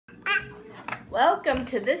Welcome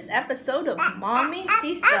to this episode of Mommy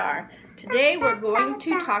SeaStar. Today we're going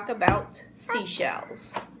to talk about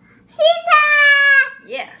seashells. SeaStar!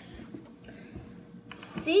 Yes.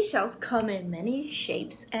 Seashells come in many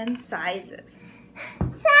shapes and sizes.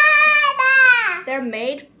 Sada! They're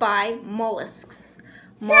made by mollusks.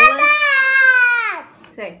 Say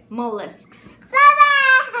mollusks.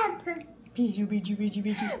 Sada!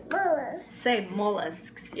 Mollusk. Say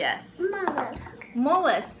mollusks, yes. Mollusk.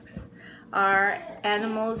 Mollusks are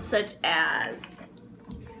animals such as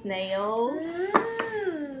snails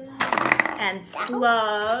and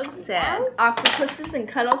slugs and octopuses and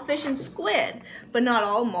cuttlefish and squid. But not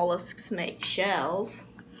all mollusks make shells.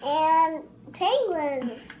 And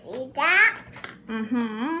penguins eat that.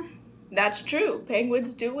 That's true.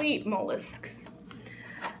 Penguins do eat mollusks.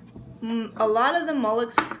 A lot of the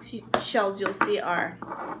mollusk shells you'll see are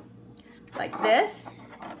like this.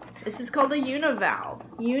 This is called a univalve.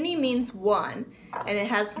 Uni means one, and it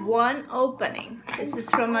has one opening. This is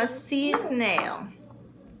from a sea snail.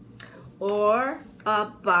 Or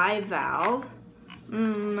a bivalve.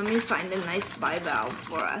 Let me find a nice bivalve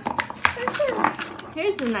for us.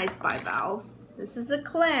 Here's a nice bivalve. This is a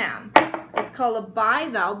clam. It's called a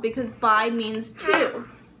bivalve because bi means two.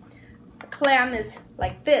 A clam is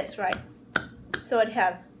like this, right? So it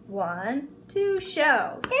has 1, 2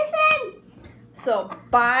 shells. So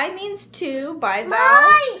bi means two,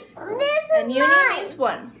 bivalve, and uni means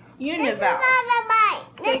one. Univalve.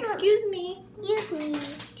 Say, excuse me. Excuse me.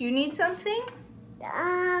 Do you need something?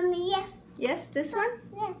 Yes. Yes, this one?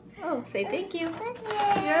 Yes. Oh, say thank you. Thank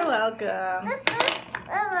you. You're welcome.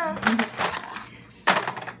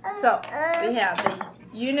 So we have the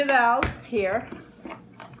univalves here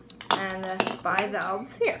and the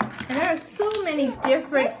bivalves here. And there are so many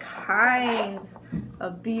different kinds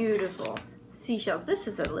of beautiful seashells. This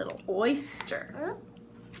is a little oyster.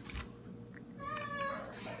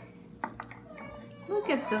 Look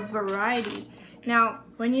at the variety. Now,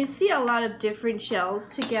 when you see a lot of different shells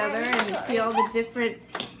together and you see all the different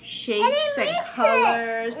shapes and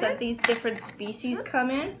colors that these different species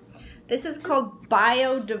come in, this is called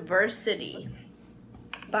biodiversity.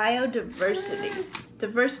 Biodiversity.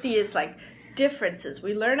 Diversity is like differences.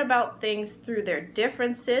 We learn about things through their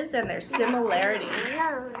differences and their similarities.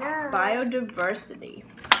 Biodiversity.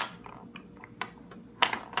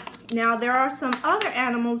 Now, there are some other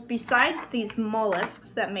animals besides these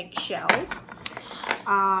mollusks that make shells.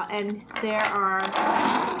 And there are,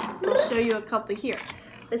 I'll show you a couple here.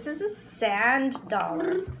 This is a sand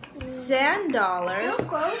dollar. Sand dollars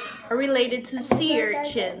are related to sea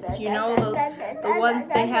urchins. You know, the ones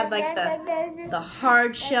they have like the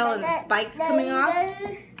hard shell and the spikes coming off?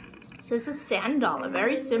 So this is a sand dollar,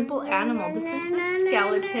 very simple animal. This is the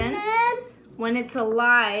skeleton. When it's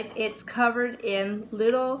alive, it's covered in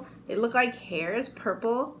little, they look like hairs,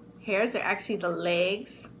 purple hairs. They're actually the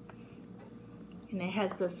legs. And it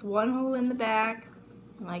has this one hole in the back,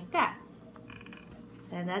 like that.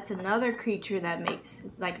 And that's another creature that makes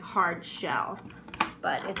like a hard shell.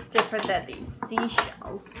 But it's different than these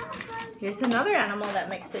seashells. Here's another animal that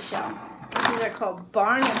makes a shell. These are called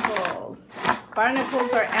barnacles.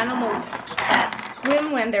 Barnacles are animals that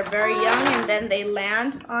swim when they're very young and then they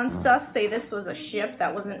land on stuff. Say this was a ship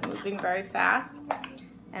that wasn't moving very fast.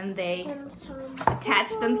 And they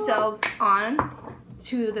attach themselves on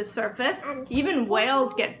to the surface. Even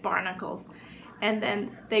whales get barnacles. And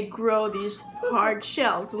then they grow these hard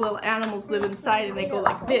shells. The little animals live inside and they go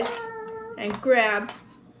like this and grab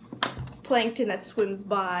plankton that swims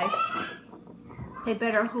by. They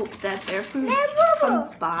better hope that their food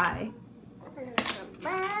comes by.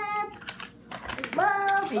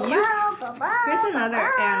 Here's another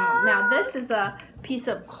animal. Now this is a piece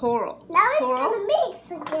of coral. Coral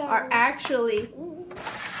are actually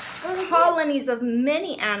colonies of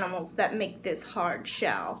many animals that make this hard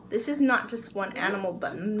shell. This is not just one animal,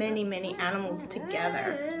 but many, many animals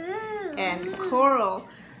together. And coral,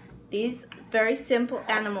 these very simple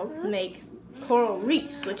animals make coral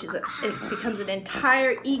reefs, which is it becomes an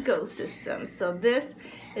entire ecosystem. So this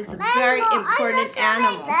is a very important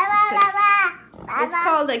animal. So it's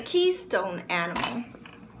called a keystone animal.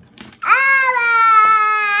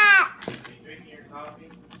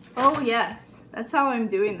 Oh yes. That's how I'm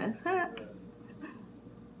doing this.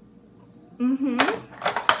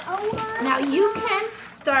 Now you can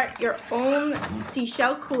start your own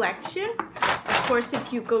seashell collection. Of course,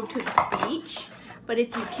 if you go to the beach. But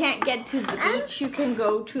if you can't get to the beach, you can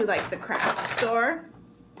go to like the craft store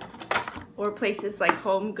or places like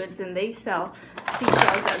Home Goods, and they sell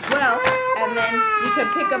seashells as well. And then you can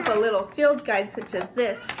pick up a little field guide such as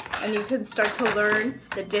this, and you can start to learn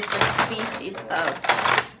the different species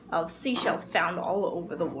of seashells found all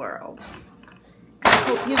over the world. I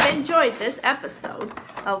hope you've enjoyed this episode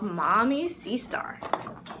of Mommy's SeaStar.